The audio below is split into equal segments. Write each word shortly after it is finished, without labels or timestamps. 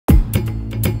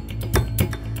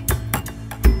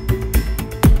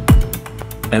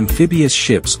Amphibious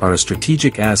ships are a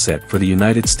strategic asset for the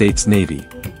United States Navy.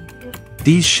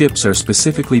 These ships are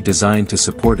specifically designed to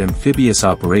support amphibious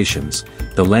operations,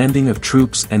 the landing of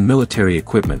troops and military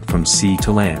equipment from sea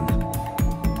to land.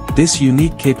 This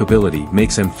unique capability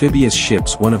makes amphibious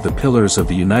ships one of the pillars of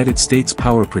the United States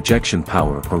power projection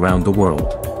power around the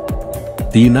world.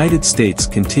 The United States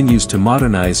continues to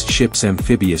modernize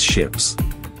amphibious ships.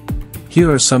 Here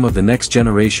are some of the next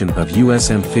generation of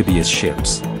U.S. amphibious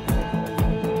ships.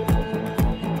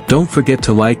 Don't forget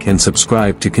to like and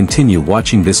subscribe to continue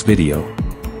watching this video.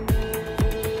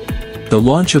 The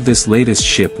launch of this latest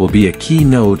ship will be a key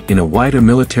node in a wider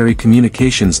military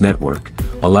communications network,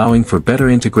 allowing for better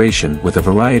integration with a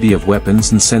variety of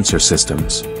weapons and sensor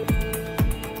systems.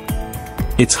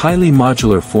 Its highly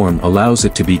modular form allows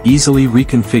it to be easily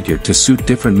reconfigured to suit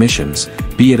different missions,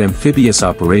 be it amphibious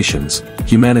operations,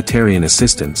 humanitarian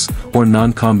assistance, or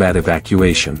non-combat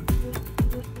evacuation.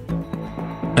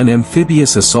 An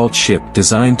amphibious assault ship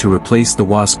designed to replace the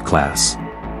Wasp class.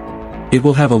 It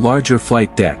will have a larger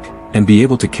flight deck, and be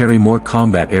able to carry more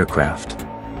combat aircraft.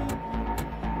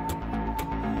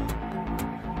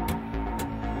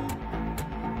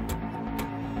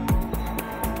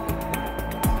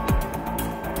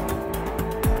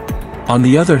 On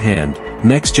the other hand,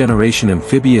 next-generation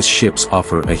amphibious ships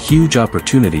offer a huge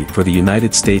opportunity for the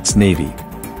United States Navy.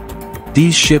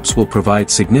 These ships will provide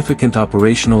significant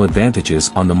operational advantages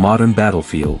on the modern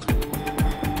battlefield.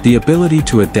 The ability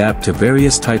to adapt to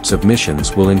various types of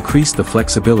missions will increase the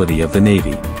flexibility of the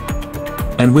Navy.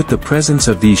 And with the presence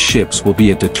of these ships will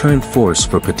be a deterrent force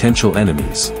for potential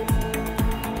enemies.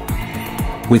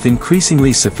 With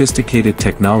increasingly sophisticated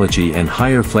technology and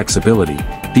higher flexibility,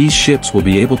 these ships will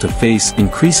be able to face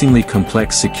increasingly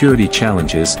complex security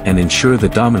challenges and ensure the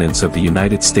dominance of the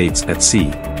United States at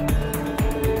sea.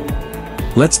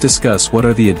 Let's discuss what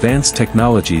are the advanced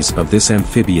technologies of this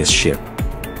amphibious ship.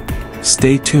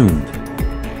 Stay tuned.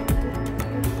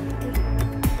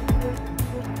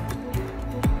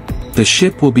 The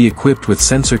ship will be equipped with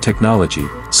sensor technology,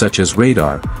 such as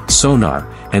radar, sonar,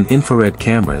 and infrared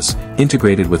cameras,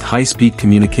 integrated with high-speed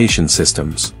communication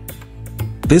systems.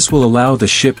 This will allow the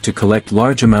ship to collect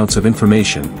large amounts of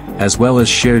information, as well as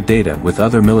share data with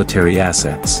other military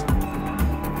assets.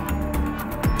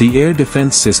 The air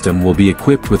defense system will be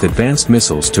equipped with advanced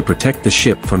missiles to protect the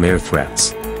ship from air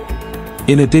threats.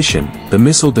 In addition, the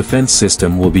missile defense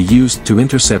system will be used to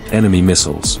intercept enemy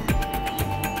missiles.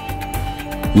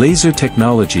 Laser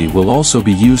technology will also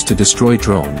be used to destroy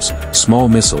drones, small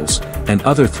missiles, and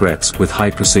other threats with high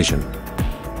precision.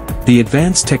 The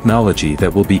advanced technology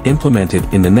that will be implemented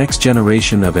in the next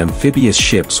generation of amphibious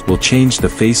ships will change the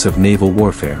face of naval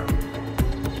warfare.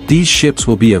 These ships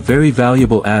will be a very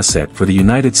valuable asset for the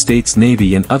United States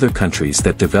Navy and other countries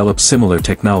that develop similar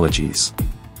technologies.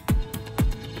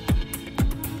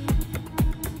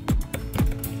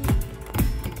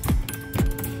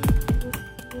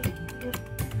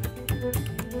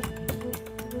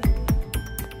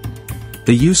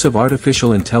 The use of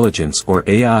artificial intelligence or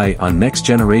AI on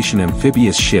next-generation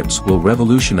amphibious ships will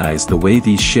revolutionize the way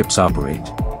these ships operate.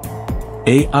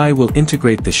 AI will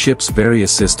integrate the ship's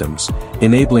various systems,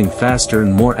 enabling faster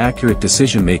and more accurate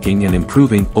decision-making and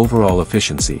improving overall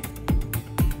efficiency.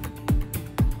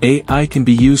 AI can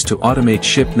be used to automate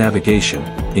ship navigation,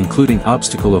 including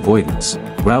obstacle avoidance,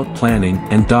 route planning,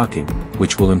 and docking,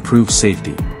 which will improve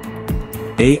safety.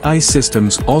 AI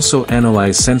systems also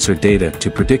analyze sensor data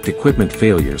to predict equipment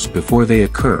failures before they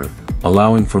occur,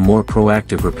 allowing for more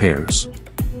proactive repairs.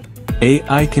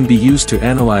 AI can be used to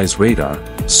analyze radar,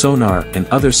 sonar, and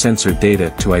other sensor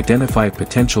data to identify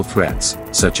potential threats,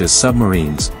 such as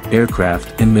submarines,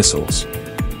 aircraft, and missiles.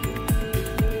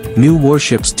 New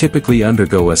warships typically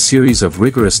undergo a series of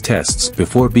rigorous tests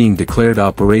before being declared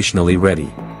operationally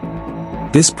ready.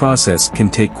 This process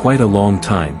can take quite a long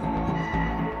time.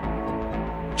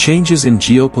 Changes in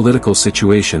geopolitical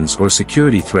situations or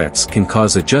security threats can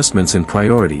cause adjustments in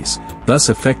priorities, thus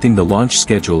affecting the launch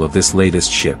schedule of this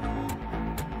latest ship.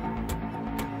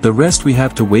 The rest we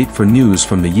have to wait for news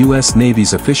from the U.S.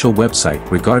 Navy's official website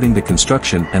regarding the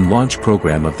construction and launch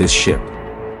program of this ship.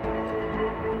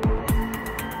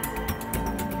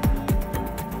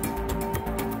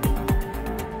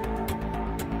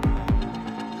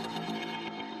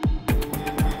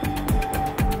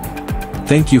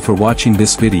 Thank you for watching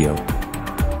this video.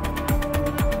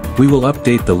 We will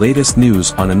update the latest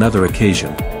news on another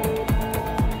occasion.